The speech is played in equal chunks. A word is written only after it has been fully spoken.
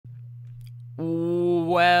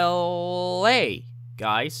Well, hey,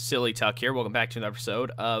 guys, Silly Tuck here. Welcome back to another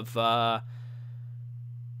episode of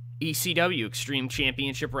ECW, Extreme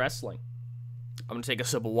Championship Wrestling. I'm going to take a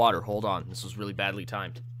sip of water. Hold on. This was really badly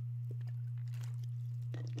timed.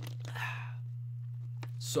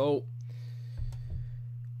 So,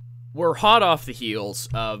 we're hot off the heels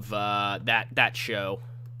of that show.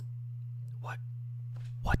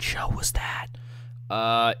 What show was that?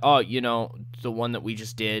 Oh, you know, the one that we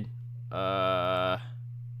just did.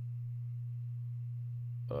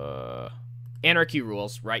 Anarchy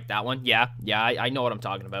Rules, right? That one? Yeah, I know what I'm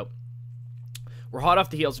talking about. We're hot off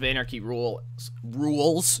the heels of Anarchy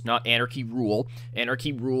Rules, not Anarchy Rule.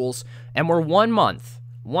 Anarchy Rules, and we're 1 month.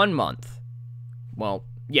 1 month. Well,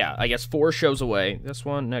 yeah, I guess 4 shows away. This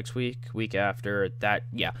one, next week, week after, that,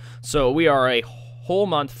 yeah. So we are a whole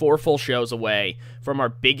month, 4 full shows away from our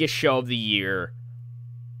biggest show of the year,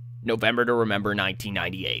 November to Remember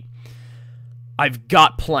 1998. I've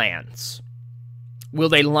got plans. Will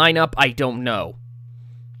they line up? I don't know.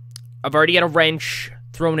 I've already had a wrench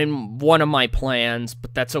thrown in one of my plans,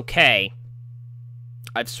 but that's okay.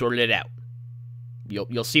 I've sorted it out.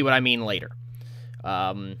 You'll see what I mean later.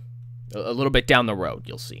 A little bit down the road,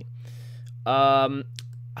 you'll see. I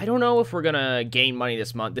don't know if we're gonna gain money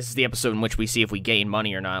this month. This is the episode in which we see if we gain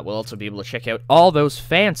money or not. We'll also be able to check out all those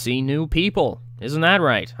fancy new people. Isn't that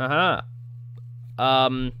right? Haha.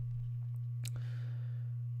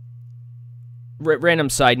 Random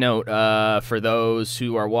side note, for those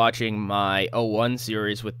who are watching my 01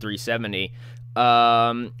 series with 370,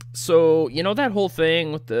 so, you know that whole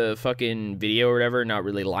thing with the fucking video or whatever not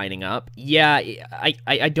really lining up? Yeah,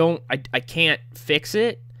 I can't fix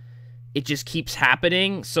it. It just keeps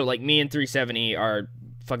happening, so, like, me and 370 are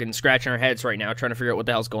fucking scratching our heads right now, trying to figure out what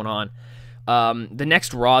the hell's going on. The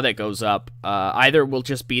next Raw that goes up, either will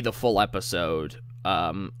just be the full episode,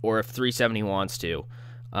 or if 370 wants to,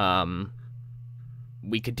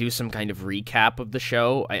 we could do some kind of recap of the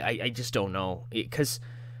show. I just don't know. Because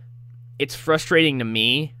it's frustrating to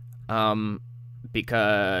me,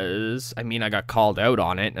 because, I mean, I got called out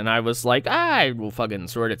on it, and I was like, it will fucking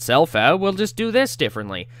sort itself out. We'll just do this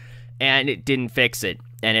differently. And it didn't fix it,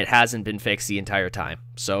 and it hasn't been fixed the entire time.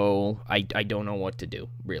 So, I don't know what to do,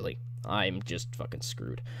 really. I'm just fucking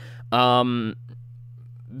screwed.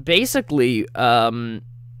 Basically,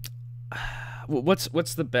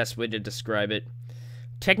 what's the best way to describe it?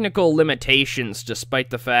 Technical limitations, despite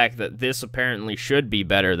the fact that this apparently should be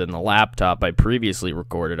better than the laptop I previously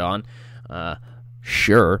recorded on.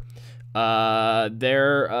 Sure.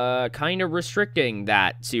 They're kind of restricting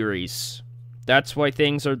that series. That's why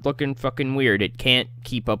things are looking fucking weird. It can't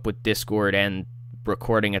keep up with Discord and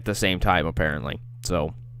recording at the same time, apparently.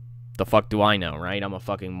 So, the fuck do I know, right? I'm a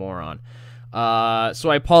fucking moron.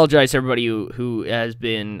 So I apologize to everybody who has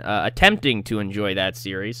been attempting to enjoy that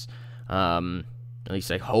series. At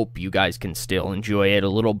least I hope you guys can still enjoy it a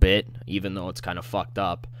little bit, even though it's kind of fucked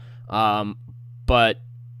up. But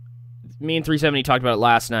me and 370 talked about it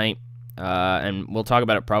last night, and we'll talk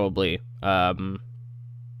about it probably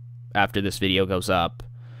after this video goes up.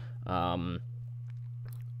 And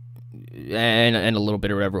a little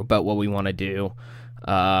bit or whatever about what we want to do.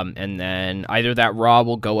 And then either that Raw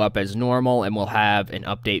will go up as normal and we'll have an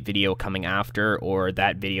update video coming after, or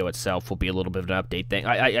that video itself will be a little bit of an update thing.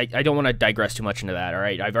 I don't want to digress too much into that,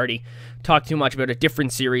 alright? I've already talked too much about a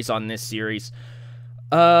different series on this series.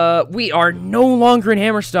 We are no longer in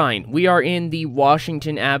Hammerstein. We are in the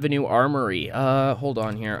Washington Avenue Armory. Hold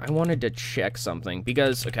on here. I wanted to check something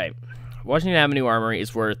because, okay, Washington Avenue Armory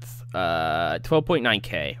is worth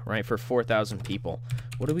 12.9K, right, for 4,000 people.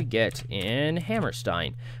 What do we get in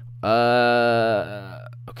Hammerstein?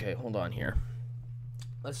 Okay, hold on here.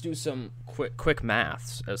 Let's do some quick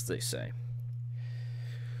maths, as they say.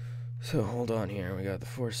 So, hold on here. We got the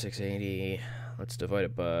 4,680. Let's divide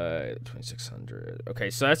it by 2,600.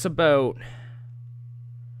 Okay, so that's about...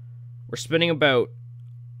 We're spending about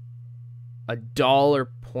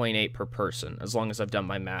 $1.8 per person, as long as I've done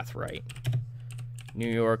my math right. New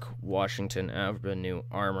York, Washington Avenue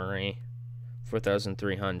Armory.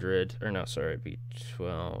 4,300, or no, sorry, it'd be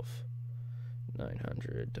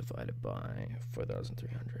 12,900 divided by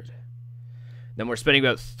 4,300. Then we're spending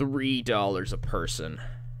about $3 a person,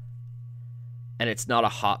 and it's not a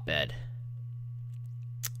hotbed.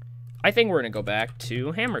 I think we're gonna go back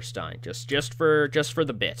to Hammerstein just for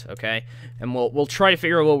the bit, okay? And we'll try to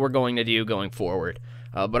figure out what we're going to do going forward.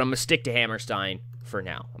 But I'm gonna stick to Hammerstein for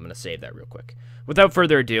now. I'm gonna save that real quick. Without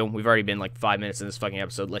further ado, we've already been like 5 minutes in this fucking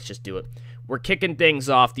episode. Let's just do it. We're kicking things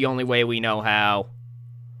off the only way we know how,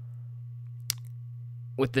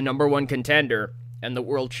 with the #1 contender and the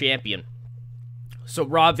world champion, So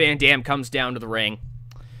Rob Van Dam comes down to the ring,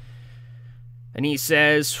 and he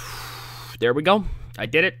says, there we go. I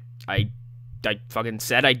did it. I fucking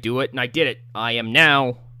said I'd do it, and I did it. I am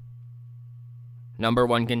now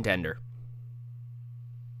 #1 contender.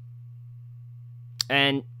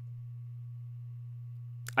 And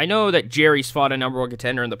I know that Jerry's fought a #1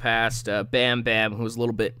 contender in the past, Bam Bam, who was a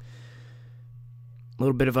little bit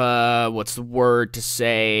of a, what's the word to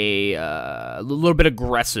say, a little bit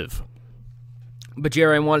aggressive. But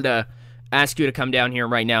Jerry, I wanted to ask you to come down here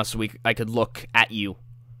right now so I could look at you,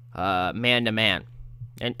 man to man.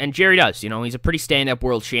 And Jerry does, you know, he's a pretty stand-up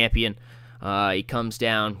world champion. He comes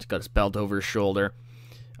down, he's got his belt over his shoulder.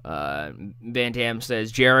 Van Dam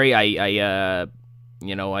says, Jerry, I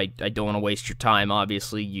don't want to waste your time.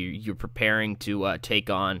 Obviously, you're preparing to take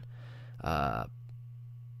on a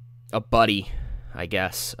buddy, I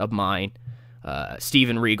guess, of mine,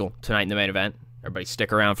 Steven Regal, tonight in the main event. Everybody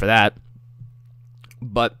stick around for that.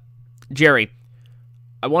 But, Jerry,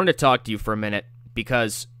 I wanted to talk to you for a minute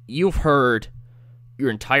because you've heard your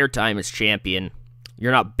entire time as champion,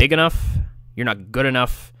 you're not big enough, you're not good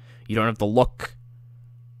enough, you don't have the look,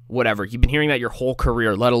 whatever. You've been hearing that your whole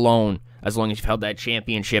career, let alone as long as you've held that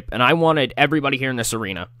championship. And I wanted everybody here in this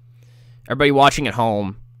arena, everybody watching at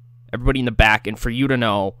home, everybody in the back, and for you to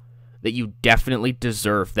know that you definitely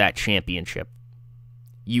deserve that championship.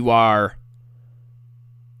 You are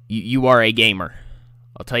a gamer.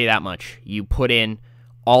 I'll tell you that much. You put in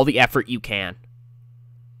all the effort you can.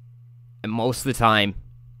 And most of the time,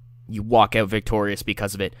 you walk out victorious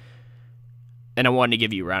because of it. And I wanted to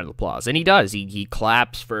give you a round of applause. And he does. He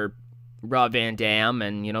claps for Rob Van Dam,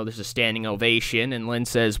 and, you know, there's a standing ovation. And Lynn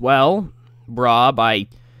says, well, Rob, I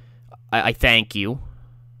thank you.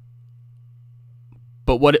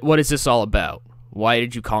 But what is this all about? Why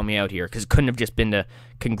did you call me out here? Because it couldn't have just been to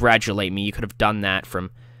congratulate me. You could have done that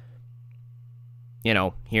from, you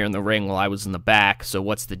know, here in the ring while I was in the back. So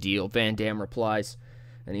what's the deal? Van Dam replies,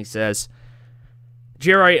 and he says,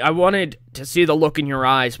 Jerry, I wanted to see the look in your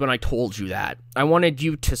eyes when I told you that. I wanted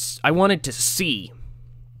to see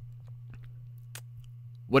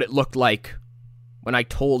what it looked like when I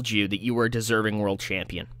told you that you were a deserving world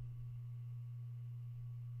champion.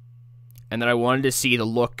 And that I wanted to see the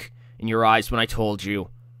look in your eyes when I told you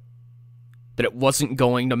that it wasn't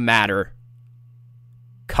going to matter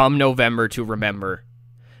come November to remember.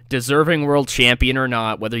 Deserving world champion or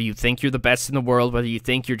not, whether you think you're the best in the world, whether you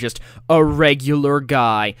think you're just a regular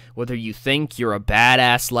guy, whether you think you're a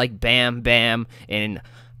badass like Bam Bam, and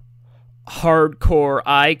hardcore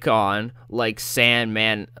icon like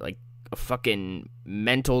Sandman, like a fucking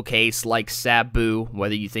mental case like Sabu,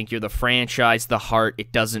 whether you think you're the franchise, the heart,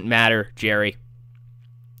 it doesn't matter, Jerry.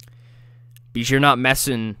 Because you're not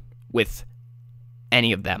messing with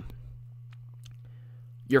any of them.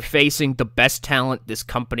 You're facing the best talent this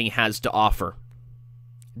company has to offer.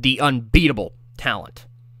 The unbeatable talent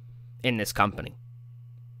in this company.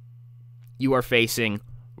 You are facing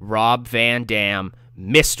Rob Van Dam,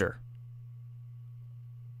 Mr.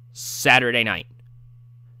 Saturday night.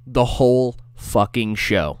 The whole fucking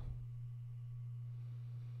show.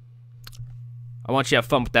 I want you to have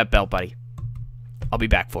fun with that belt, buddy. I'll be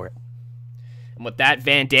back for it. And with that,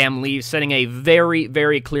 Van Dam leaves, sending a very,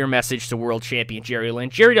 very clear message to world champion Jerry Lynn.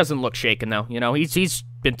 Jerry doesn't look shaken, though. You know, he's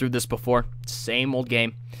been through this before. Same old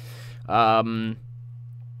game. You know,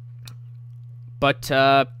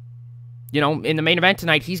 in the main event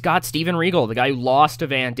tonight, he's got Steven Regal, the guy who lost to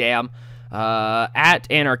Van Dam at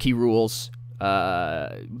Anarchy Rules.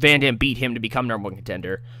 Van Dam beat him to become #1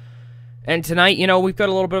 contender. And tonight, you know, we've got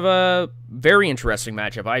a little bit of a very interesting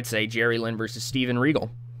matchup, I'd say. Jerry Lynn versus Steven Regal.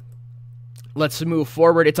 Let's move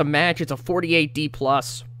forward. It's a match. It's a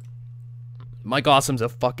 48D+. Mike Awesome's a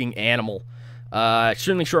fucking animal.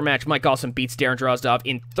 Extremely short match. Mike Awesome beats Darren Drozdov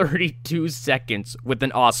in 32 seconds with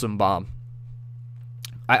an awesome bomb.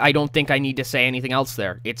 I don't think I need to say anything else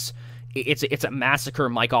there. It's a massacre.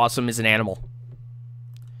 Mike Awesome is an animal.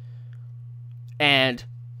 And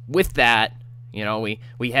with that, you know,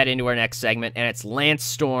 we head into our next segment, and it's Lance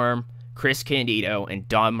Storm, Chris Candido, and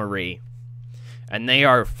Don Marie. And they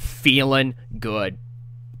are feeling good.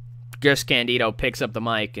 Chris Candido picks up the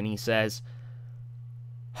mic, and he says,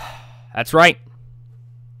 that's right.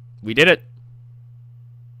 We did it.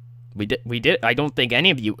 We did. I don't think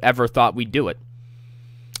any of you ever thought we'd do it.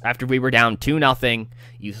 After we were down 2-0,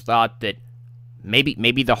 you thought that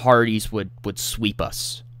maybe the Hardys would sweep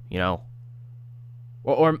us, you know?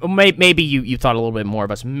 Or maybe you thought a little bit more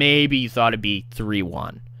of us. Maybe you thought it'd be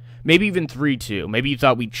 3-1. Maybe even 3-2. Maybe you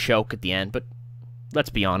thought we'd choke at the end, but let's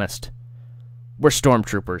be honest. We're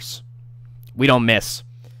stormtroopers. We don't miss.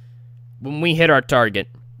 When we hit our target,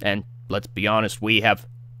 and let's be honest, we have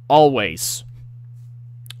always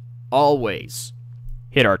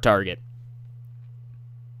hit our target.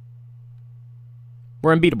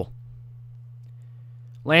 We're unbeatable.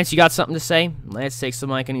 Lance, you got something to say? Lance takes the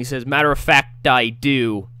mic and he says, matter of fact, I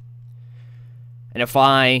do. And if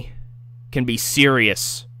I can be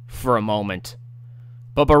serious for a moment,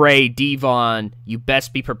 Bubba Ray, Devon, you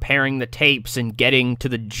best be preparing the tapes and getting to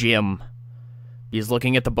the gym. Because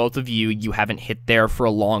looking at the both of you, you haven't hit there for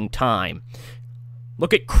a long time.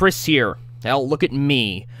 Look at Chris here. Hell, look at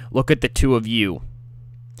me. Look at the two of you.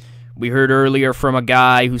 We heard earlier from a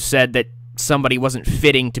guy who said that somebody wasn't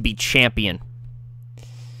fitting to be champion.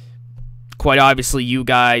 Quite obviously, you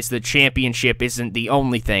guys, the championship isn't the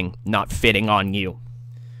only thing not fitting on you.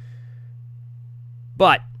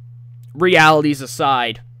 But, realities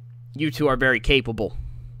aside, you two are very capable.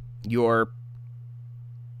 You're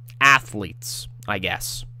athletes, I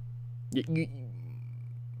guess.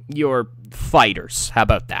 You're fighters. How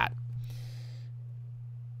about that?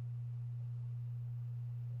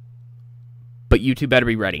 But you two better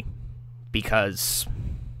be ready. Because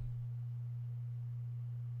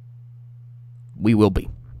we will be.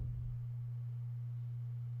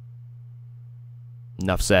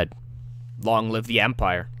 Enough said. Long live the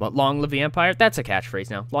Empire. Long live the Empire? That's a catchphrase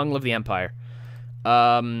now. Long live the Empire.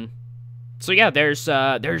 So yeah, there's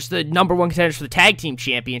the #1 contenders for the Tag Team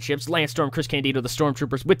Championships. Lance Storm, Chris Candido, the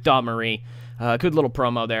Stormtroopers with Dawn Marie. Good little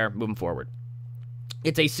promo there, moving forward.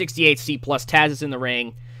 It's a 68C plus. Taz is in the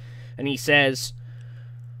ring, and he says,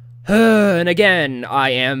 and again,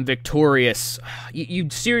 I am victorious.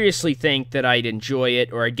 You'd seriously think that I'd enjoy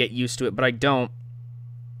it or I'd get used to it, but I don't.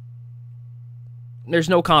 There's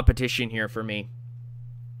no competition here for me.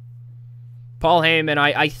 Paul Heyman,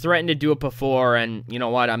 I threatened to do it before, and you know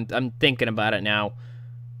what? I'm thinking about it now.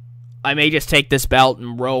 I may just take this belt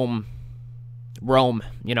and roam,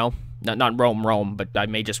 you know? Not roam, but I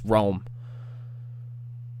may just roam.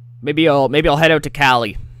 Maybe I'll head out to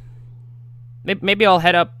Cali. Maybe I'll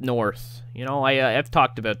head up north. You know, I've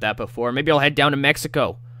talked about that before. Maybe I'll head down to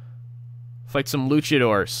Mexico. Fight some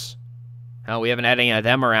luchadors. Hell, we haven't had any of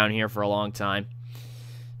them around here for a long time.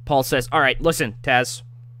 Paul says, alright, listen, Taz.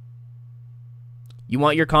 You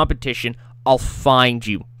want your competition? I'll find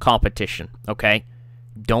you competition, okay?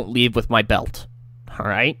 Don't leave with my belt,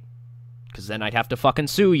 alright? Because then I'd have to fucking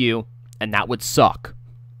sue you, and that would suck.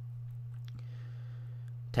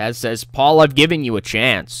 Taz says, Paul, I've given you a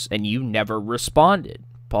chance, and you never responded.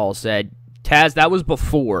 Paul said, Taz, that was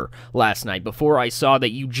before last night, before I saw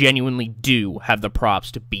that you genuinely do have the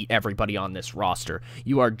props to beat everybody on this roster.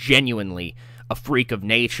 You are genuinely a freak of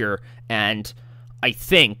nature, and I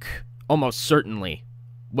think, almost certainly,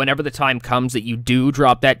 whenever the time comes that you do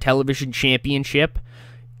drop that television championship,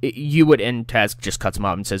 you would, and Taz just cuts him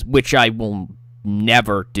off and says, which I will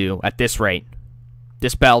never do at this rate.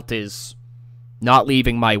 This belt is not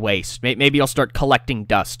leaving my waist. Maybe I'll start collecting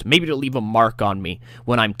dust. Maybe it'll leave a mark on me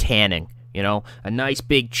when I'm tanning, you know? A nice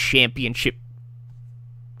big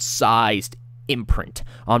championship-sized imprint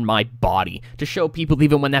on my body to show people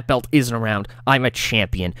even when that belt isn't around, I'm a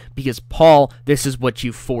champion. Because, Paul, this is what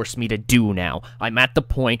you forced me to do now. I'm at the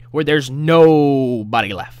point where there's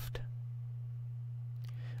nobody left.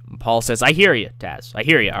 And Paul says, I hear you, Taz. I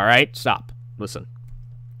hear you, alright? Stop. Listen.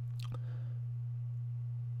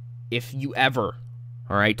 If you ever,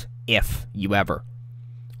 alright? If you ever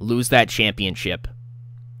lose that championship,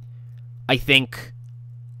 I think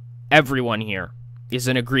everyone here is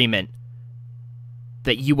in agreement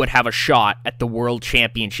that you would have a shot at the World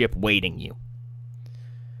Championship waiting you.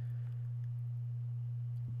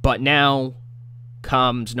 But now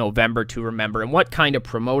comes November to remember, and what kind of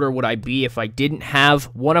promoter would I be if I didn't have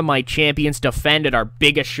one of my champions defend at our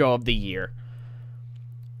biggest show of the year?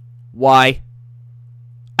 Why,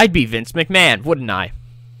 I'd be Vince McMahon, wouldn't I?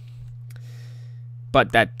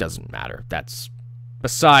 But that doesn't matter. That's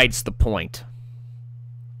besides the point.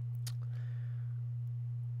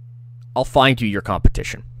 I'll find you your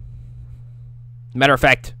competition. Matter of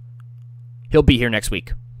fact, he'll be here next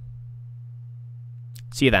week.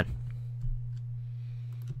 See you then.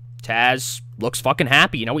 Taz looks fucking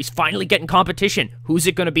happy. You know, he's finally getting competition. Who's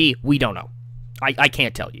it going to be? We don't know. I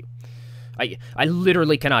can't tell you. I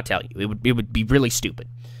literally cannot tell you. It would be really stupid.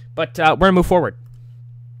 But we're going to move forward.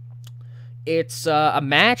 It's a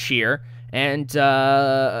match here. And,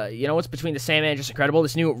 you know, it's between the Sandman and Just Incredible,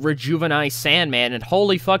 this new rejuvenized Sandman, and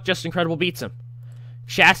holy fuck, Just Incredible beats him.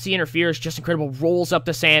 Chastity interferes, Just Incredible rolls up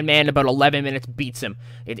the Sandman, in about 11 minutes beats him.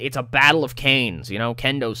 It's a battle of canes, you know,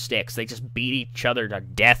 kendo sticks. They just beat each other to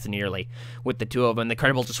death nearly with the two of them. The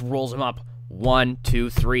Incredible just rolls him up 1, 2,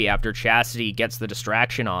 3 after Chastity gets the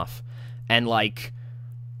distraction off. And, like,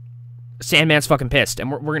 Sandman's fucking pissed,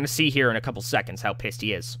 and we're going to see here in a couple seconds how pissed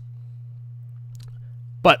he is.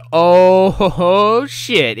 But, oh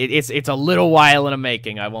shit, it's a little while in the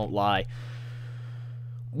making, I won't lie.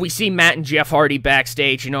 We see Matt and Jeff Hardy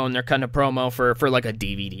backstage, you know, and they're cutting a promo for like a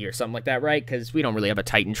DVD or something like that, right? Because we don't really have a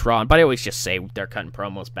Titantron, but I always just say they're cutting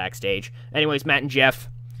promos backstage. Anyways, Matt and Jeff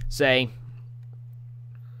say,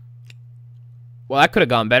 well, that could have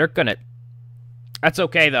gone better, couldn't it? That's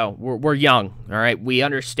okay, though. We're young, all right? We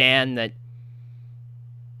understand that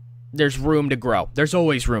there's room to grow. There's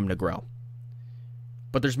always room to grow.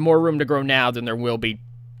 But there's more room to grow now than there will be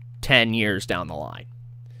 10 years down the line.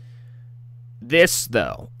 This,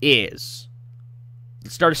 though, is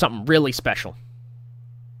the start of something really special.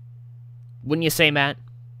 Wouldn't you say, Matt?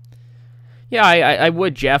 Yeah, I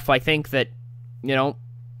would, Jeff. I think that, you know,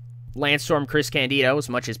 Lance Storm, Chris Candido, as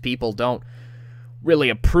much as people don't really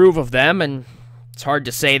approve of them, and it's hard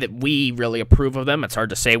to say that we really approve of them. It's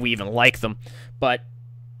hard to say we even like them, but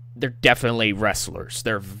they're definitely wrestlers.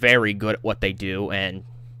 They're very good at what they do, and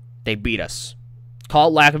they beat us. Call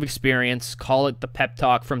it lack of experience. Call it the pep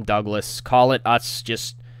talk from Douglas. Call it us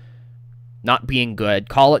just not being good.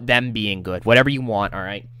 Call it them being good. Whatever you want, all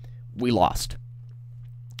right? We lost.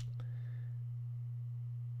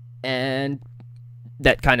 And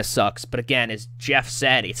that kind of sucks. But again, as Jeff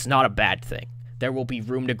said, it's not a bad thing. There will be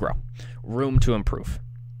room to grow. Room to improve.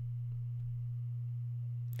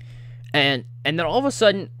 And then all of a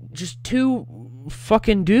sudden, just two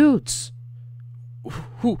fucking dudes.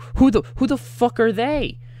 Who the fuck are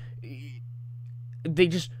they? They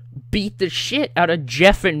just beat the shit out of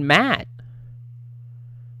Jeff and Matt.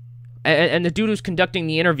 And the dude who's conducting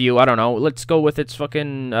the interview, I don't know, let's go with it's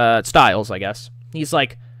fucking Styles, I guess. He's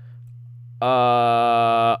like,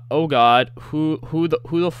 oh god, who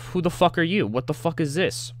the fuck are you? What the fuck is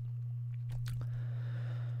this?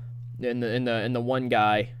 And the one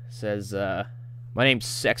guy says, my name's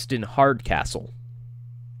Sexton Hardcastle.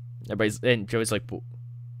 And Joey's like,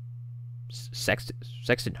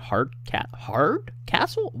 Sexton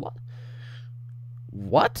Hardcastle?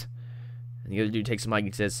 What? And the other dude takes the mic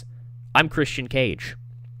and says, I'm Christian Cage.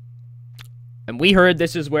 And we heard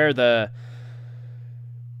this is where the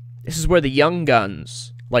young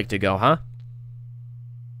guns like to go, huh?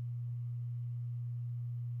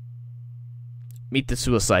 Meet the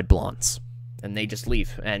Suicide Blondes. And they just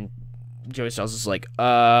leave. And Joey Styles is like,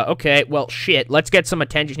 okay, well, shit, let's get some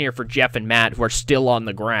attention here for Jeff and Matt, who are still on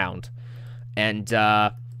the ground. And,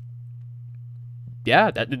 yeah,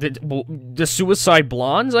 the Suicide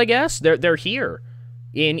Blondes, I guess, they're here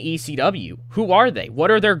in ECW. Who are they?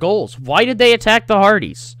 What are their goals? Why did they attack the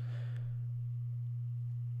Hardys?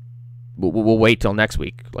 We'll wait till next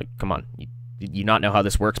week. Like, come on. You not know how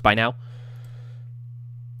this works by now?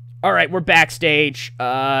 All right, we're backstage.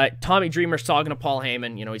 Tommy Dreamer's talking to Paul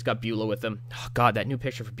Heyman. You know, he's got Beulah with him. Oh, God, that new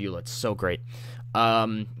picture for Beulah, it's so great.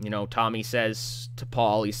 You know, Tommy says to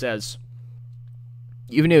Paul, he says,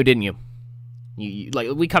 you knew, didn't you? You like,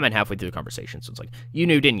 we come in halfway through the conversation, so it's like, you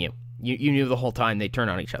knew, didn't you? You knew the whole time they'd turn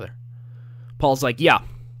on each other. Paul's like, yeah.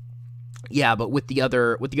 Yeah, but with the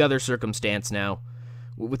other circumstance now,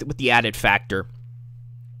 with the added factor,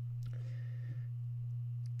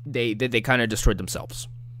 they kind of destroyed themselves.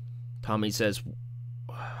 Tommy says,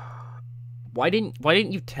 why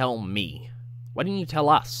didn't you tell me? Why didn't you tell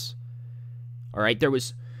us? All right, there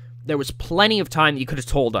was plenty of time that you could have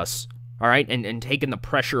told us, all right, and taken the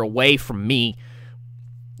pressure away from me.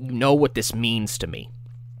 You know what this means to me.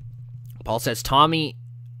 Paul says, Tommy,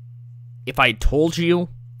 if I had told you,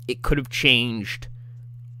 it could have changed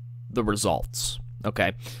the results,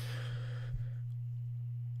 okay?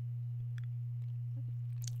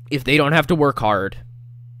 If they don't have to work hard,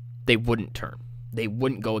 they wouldn't turn. They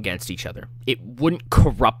wouldn't go against each other. It wouldn't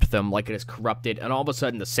corrupt them like it has corrupted, and all of a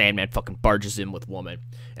sudden the Sandman fucking barges in with Woman.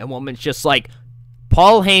 And Woman's just like,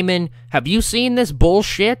 Paul Heyman, have you seen this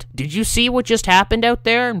bullshit? Did you see what just happened out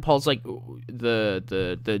there? And Paul's like,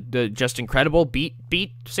 the Just Incredible beat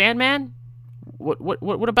Sandman?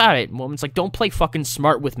 What about it? And Woman's like, don't play fucking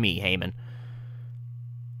smart with me, Heyman.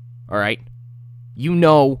 Alright? You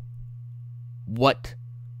know what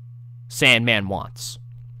Sandman wants.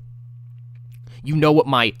 You know what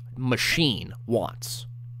my machine wants.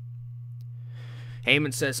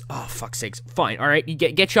 Heyman says, oh, fuck's sakes. Fine, all right? You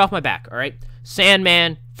get you off my back, all right?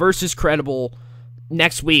 Sandman versus Credible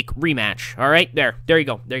next week, rematch, all right? There you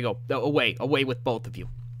go. There you go. Away with both of you.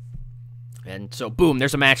 And so, boom,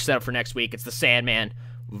 there's a match set up for next week. It's the Sandman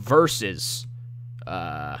versus,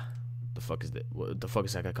 the fuck is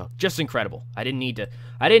that guy called? Just Incredible. I didn't need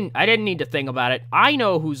to think about it. I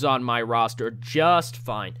know who's on my roster just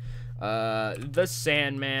fine. The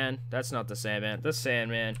Sandman. That's not the Sandman. The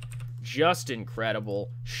Sandman Just incredible.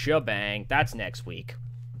 Shebang. That's next week.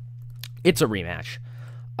 It's a rematch.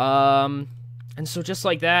 And so just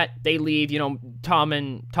like that, they leave. You know,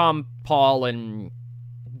 Tom, Paul, and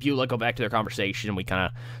Beulah go back to their conversation, and we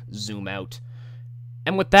kind of zoom out.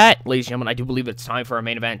 And with that, ladies and gentlemen, I do believe it's time for our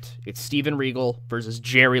main event. It's Steven Regal versus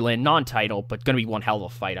Jerry Lynn, non-title, but going to be one hell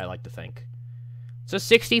of a fight, I like to think. It's a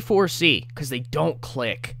 64C, because they don't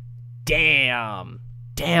click. Damn.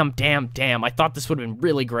 I thought this would have been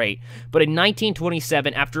really great. But in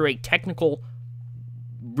 1927, after a technical,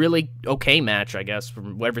 really okay match, I guess,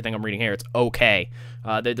 from everything I'm reading here, it's okay.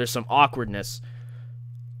 There's some awkwardness.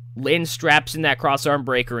 Lynn straps in that cross-arm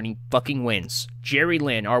breaker, and he fucking wins. Jerry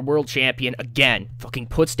Lynn, our world champion, again, fucking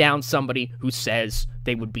puts down somebody who says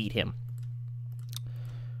they would beat him.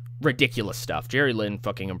 Ridiculous stuff. Jerry Lynn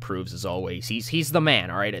fucking improves as always. He's the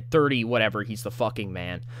man, alright? At 30, whatever, he's the fucking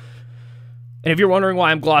man. And if you're wondering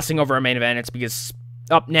why I'm glossing over our main event, it's because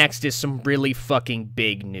up next is some really fucking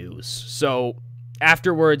big news. So,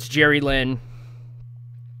 afterwards, Jerry Lynn,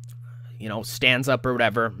 you know, stands up or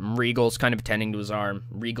whatever. Regal's kind of attending to his arm.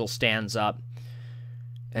 Regal stands up.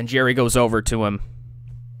 And Jerry goes over to him.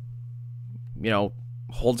 You know,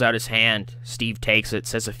 holds out his hand. Steve takes it,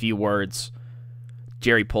 says a few words.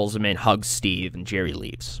 Jerry pulls him in, hugs Steve, and Jerry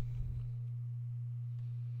leaves.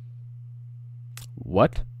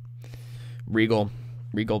 What? Regal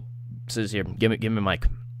says, here, give me a mic.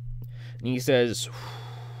 And he says,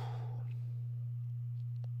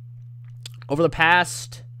 over the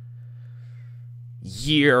past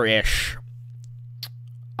year-ish,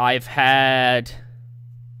 I've had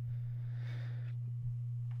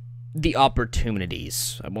the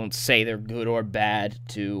opportunities, I won't say they're good or bad,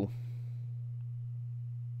 to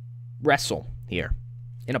wrestle here.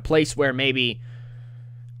 In a place where maybe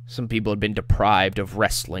some people had been deprived of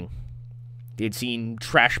wrestling. They'd seen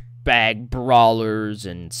trash bag brawlers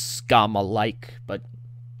and scum alike, but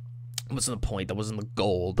that wasn't the point. That wasn't the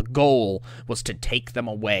goal. The goal was to take them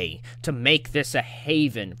away, to make this a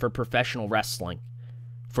haven for professional wrestling,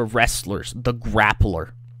 for wrestlers, the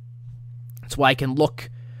grappler. That's why I can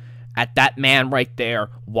look at that man right there,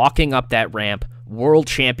 walking up that ramp, world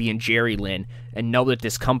champion Jerry Lynn, and know that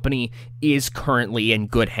this company is currently in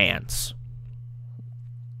good hands.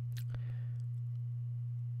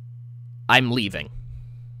 I'm leaving.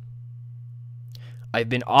 I've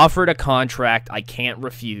been offered a contract I can't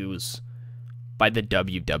refuse by the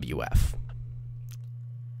WWF.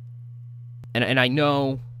 And I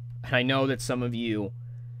know that some of you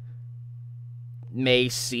may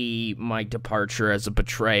see my departure as a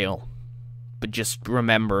betrayal, but just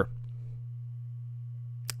remember,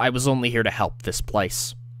 I was only here to help this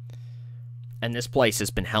place. And this place has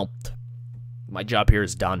been helped. My job here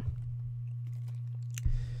is done.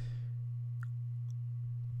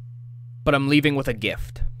 But I'm leaving with a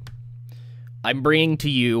gift. I'm bringing to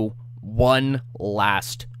you one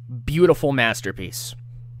last beautiful masterpiece.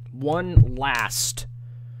 One last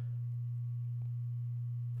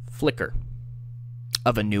flicker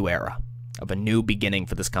of a new era, of a new beginning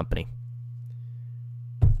for this company.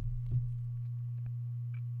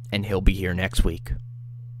 And he'll be here next week.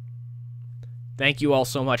 Thank you all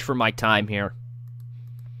so much for my time here.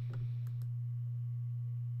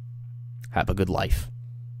 Have a good life.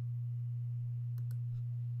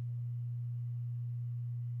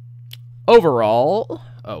 Overall,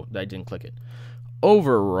 oh, I didn't click it.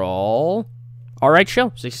 Overall, alright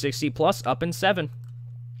show. 60 plus, up in 7.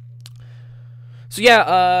 So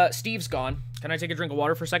yeah, Steve's gone. Can I take a drink of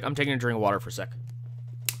water for a sec? I'm taking a drink of water for a sec.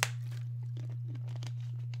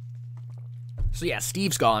 So yeah,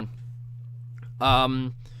 Steve's gone.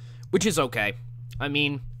 Which is okay. I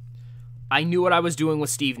mean, I knew what I was doing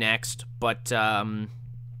with Steve next, but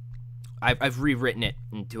I've rewritten it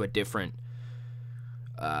into a different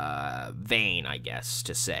vein, I guess,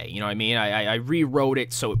 to say. You know what I mean? I rewrote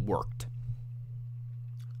it so it worked.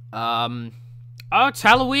 Oh, it's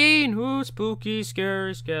Halloween! Ooh, spooky,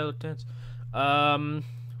 scary skeletons.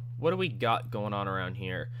 What do we got going on around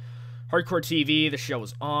here? Hardcore TV, the show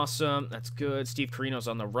was awesome. That's good. Steve Carino's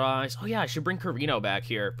on the rise. Oh, yeah, I should bring Carino back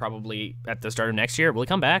here, probably at the start of next year. Will he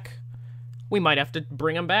come back? We might have to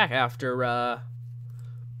bring him back after,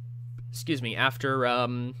 excuse me, after,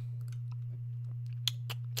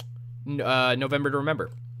 November to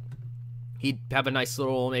Remember. He'd have a nice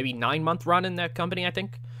little, maybe 9-month run in that company, I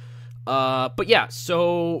think. But yeah,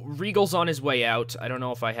 so Regal's on his way out. I don't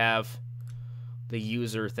know if I have the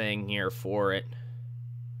user thing here for it.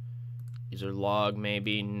 User log,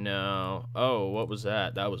 maybe? No. Oh, what was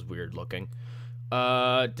that? That was weird looking.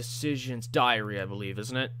 Decisions diary, I believe,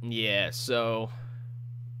 isn't it? Yeah, so...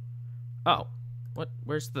 Oh. What?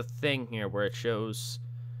 Where's the thing here where it shows...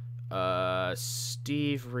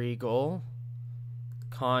 Steve Regal.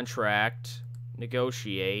 Contract.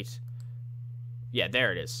 Negotiate. Yeah,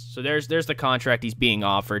 there it is. So there's the contract he's being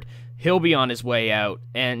offered. He'll be on his way out.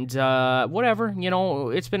 And, whatever. You know,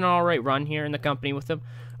 it's been an alright run here in the company with him.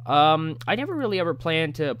 I never really ever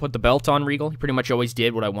planned to put the belt on Regal. He pretty much always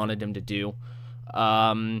did what I wanted him to do.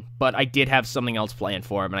 But I did have something else planned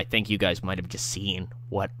for him, and I think you guys might have just seen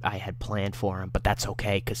what I had planned for him, but that's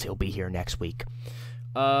okay, because he'll be here next week.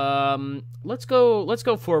 Let's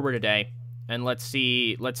go forward today, and let's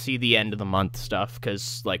see the end of the month stuff,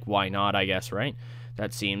 because, like, why not, I guess, right?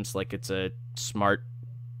 That seems like it's a smart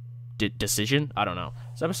decision. I don't know.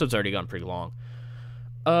 This episode's already gone pretty long.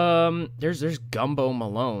 There's Gumbo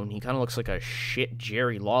Malone. He kind of looks like a shit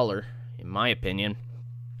Jerry Lawler, in my opinion.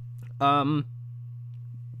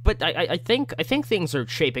 But I think things are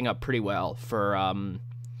shaping up pretty well for,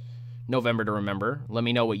 November to Remember. Let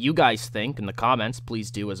me know what you guys think in the comments.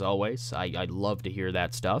 Please do, as always. I'd love to hear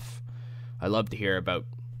that stuff. I love to hear about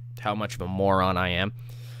how much of a moron I am.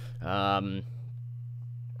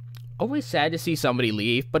 Always sad to see somebody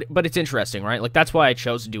leave, but it's interesting, right? Like, that's why I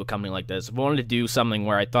chose to do a company like this. If I wanted to do something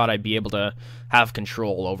where I thought I'd be able to have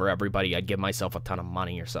control over everybody, I'd give myself a ton of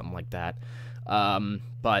money or something like that.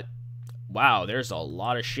 But, wow, there's a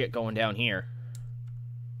lot of shit going down here.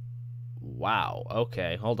 Wow,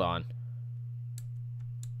 okay, hold on.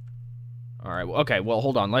 Alright, okay, well,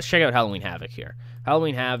 hold on. Let's check out Halloween Havoc here.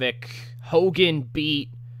 Halloween Havoc, Hogan beat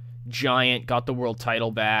Giant, got the world title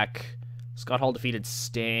back. Scott Hall defeated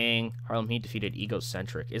Sting. Harlem Heat defeated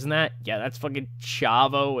Egocentric. Isn't that? Yeah, that's fucking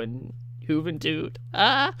Chavo and Juventud.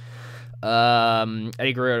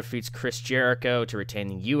 Eddie Guerrero defeats Chris Jericho to retain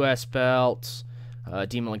the U.S. belt.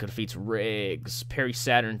 Demon Malenko defeats Riggs. Perry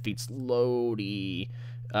Saturn defeats Lodi.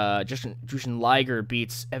 Jushin Liger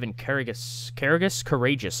beats Evan Courageous,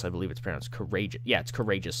 I believe it's pronounced Courageous. Yeah, it's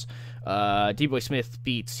Courageous. D-Boy Smith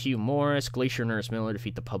beats Hugh Morris. Glacier Nurse Miller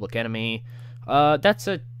defeat the Public Enemy. That's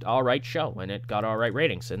a alright show, and it got alright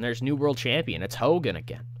ratings. And there's new world champion. It's Hogan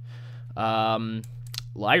again.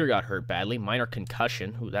 Liger got hurt badly. Minor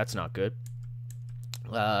concussion. Ooh, that's not good.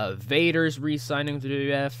 Vader's re-signing with the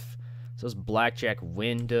WWF. So is Blackjack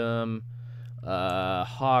Wyndham.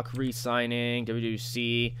 Hawk re-signing.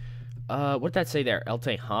 WWC. What did that say there? El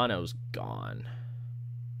Tejano's gone.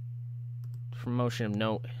 Promotion of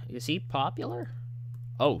note. Is he popular?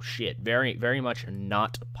 Oh, shit. Very, very much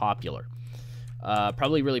not popular.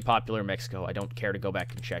 Probably really popular in Mexico. I don't care to go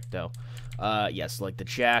back and check, though. Yes, like the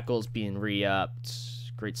Jackals being re-upped.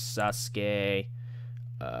 Great Sasuke.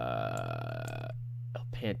 El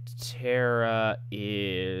Pantera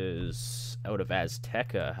is out of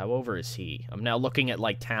Azteca. How over is he? I'm now looking at,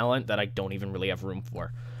 like, talent that I don't even really have room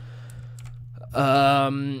for.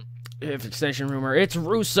 If extension rumor, it's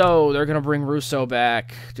Russo. They're gonna bring Russo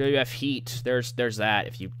back. WF Heat. There's that.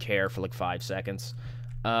 If you care for like 5 seconds.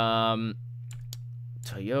 Toyota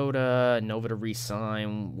Nova to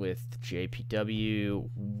re-sign with JPW.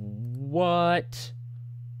 What?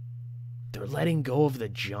 They're letting go of the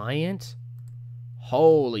Giant?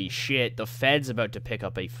 Holy shit! The Fed's about to pick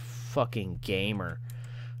up a fucking gamer.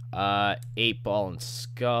 8 Ball and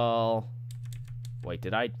Skull. Wait,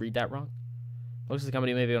 did I read that wrong? Looks like the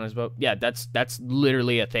company maybe on his boat. Yeah, that's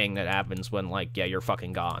literally a thing that happens when, like, yeah, you're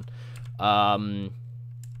fucking gone. Wow,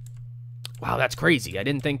 that's crazy. I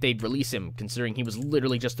didn't think they'd release him, considering he was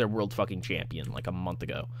literally just their world fucking champion, like, a month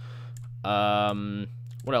ago.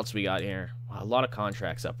 What else we got here? Wow, a lot of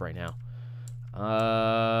contracts up right now.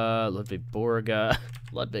 Ludwig Borga.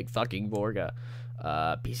 Ludwig fucking Borga.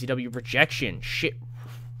 PCW Projection. Shit.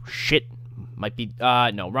 Might be,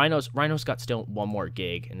 no, Rhino's got still one more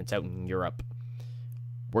gig, and it's out in Europe.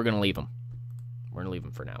 We're gonna leave him. We're gonna leave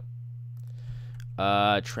him for now.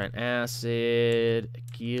 Trent Acid,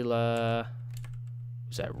 Aquila.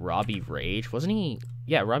 Was that Robbie Rage? Wasn't he?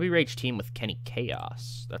 Yeah, Robbie Rage teamed with Kenny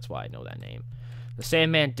Chaos. That's why I know that name. The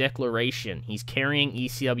Sandman Declaration. He's carrying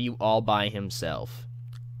ECW all by himself.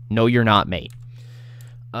 No, you're not, mate.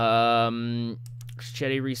 Chetty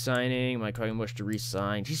re-signing. Mike Bush to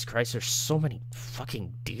re-sign. Jesus Christ, there's so many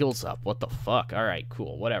fucking deals up. What the fuck? Alright,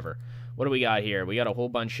 cool. Whatever. What do we got here? We got a whole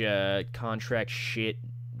bunch of contract shit.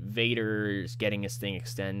 Vader's getting his thing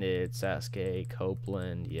extended. Sasuke,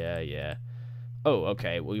 Copeland. Yeah. Oh,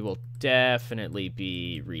 okay. We will definitely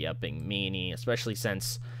be re-upping Meanie, especially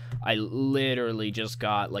since I literally just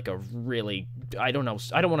got like a really, I don't know,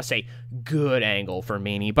 I don't want to say good angle for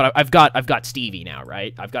Meanie, but I've got Stevie now,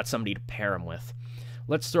 right? I've got somebody to pair him with.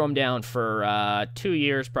 Let's throw him down for 2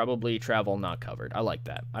 years, probably travel not covered. I like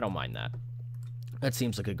that. I don't mind that. That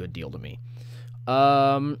seems like a good deal to me.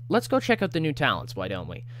 Let's go check out the new talents, why don't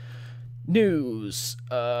we? News.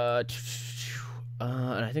 And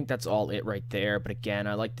I think that's all it right there. But again,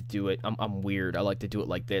 I like to do it. I'm weird. I like to do it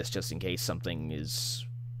like this just in case something is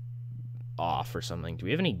off or something. Do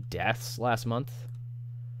we have any deaths last month?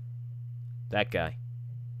 That guy.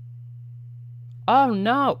 Oh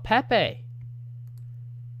no, Pepe.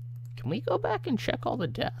 Can we go back and check all the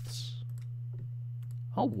deaths?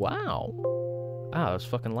 Oh wow. Oh, that was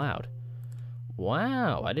fucking loud.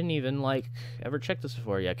 Wow, I didn't even, like, ever check this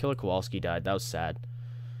before. Yeah, Killer Kowalski died. That was sad.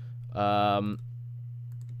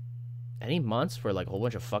 Any months where, like, a whole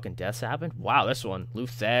bunch of fucking deaths happened? Wow, this one.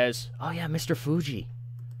 Luthez. Oh, yeah, Mr. Fuji.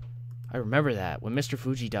 I remember that. When Mr.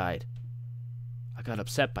 Fuji died. I got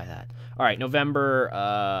upset by that. All right, November,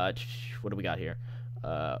 what do we got here?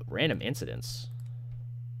 Random incidents.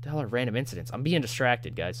 What the hell are random incidents? I'm being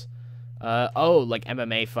distracted, guys. Oh, like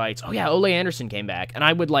MMA fights. Oh, yeah, Ole Anderson came back. And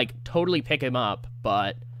I would, like, totally pick him up,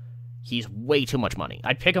 but he's way too much money.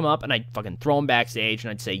 I'd pick him up, and I'd fucking throw him backstage,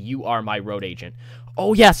 and I'd say, you are my road agent.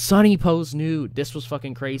 Oh, yeah, Sonny posed nude. This was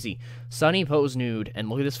fucking crazy. Sonny posed nude, and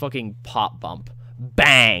look at this fucking pop bump.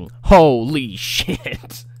 Bang! Holy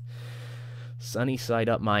shit! Sunny side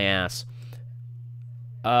up my ass.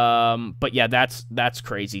 But yeah, that's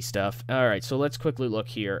crazy stuff. All right, so let's quickly look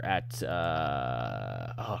here at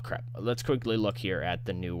oh crap. Let's quickly look here at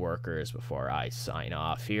the new workers before I sign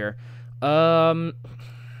off here.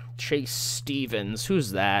 Chase Stevens,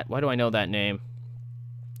 who's that? Why do I know that name?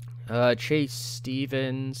 Chase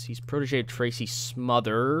Stevens, he's protege of Tracy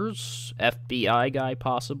Smothers, FBI guy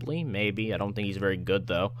possibly, maybe. I don't think he's very good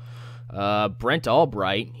though. Brent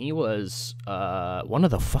Albright, he was one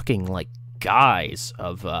of the fucking like guys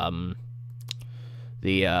of the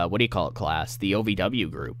what do you call it class, the OVW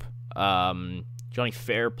group. Johnny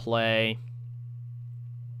Fairplay,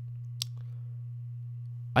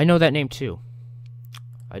 I know that name too.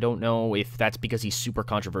 I don't know if that's because he's super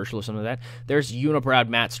controversial or something like that. There's Unibrow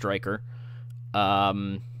Matt Stryker.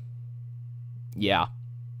 Yeah,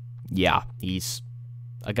 he's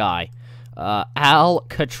a guy.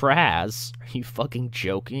 Alcatraz, are you fucking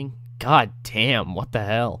joking? God damn, what the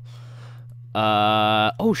hell?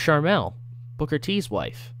 Oh, Charmel, Booker T's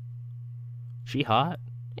wife. She hot?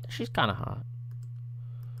 Yeah, she's kind of hot.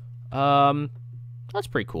 That's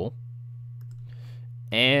pretty cool.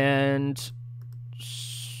 And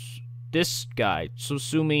this guy,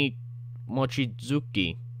 Susumi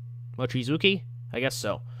Mochizuki. Mochizuki? I guess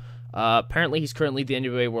so. Apparently he's currently the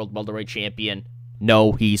NWA World Welterweight Champion.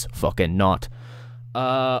 No, he's fucking not.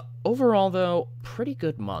 Overall, though, pretty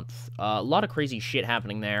good month. A lot of crazy shit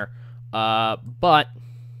happening there. But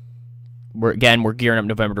we're gearing up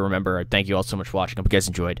November to remember. Thank you all so much for watching. I hope you guys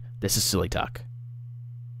enjoyed. This is Silly Talk.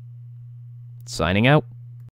 Signing out.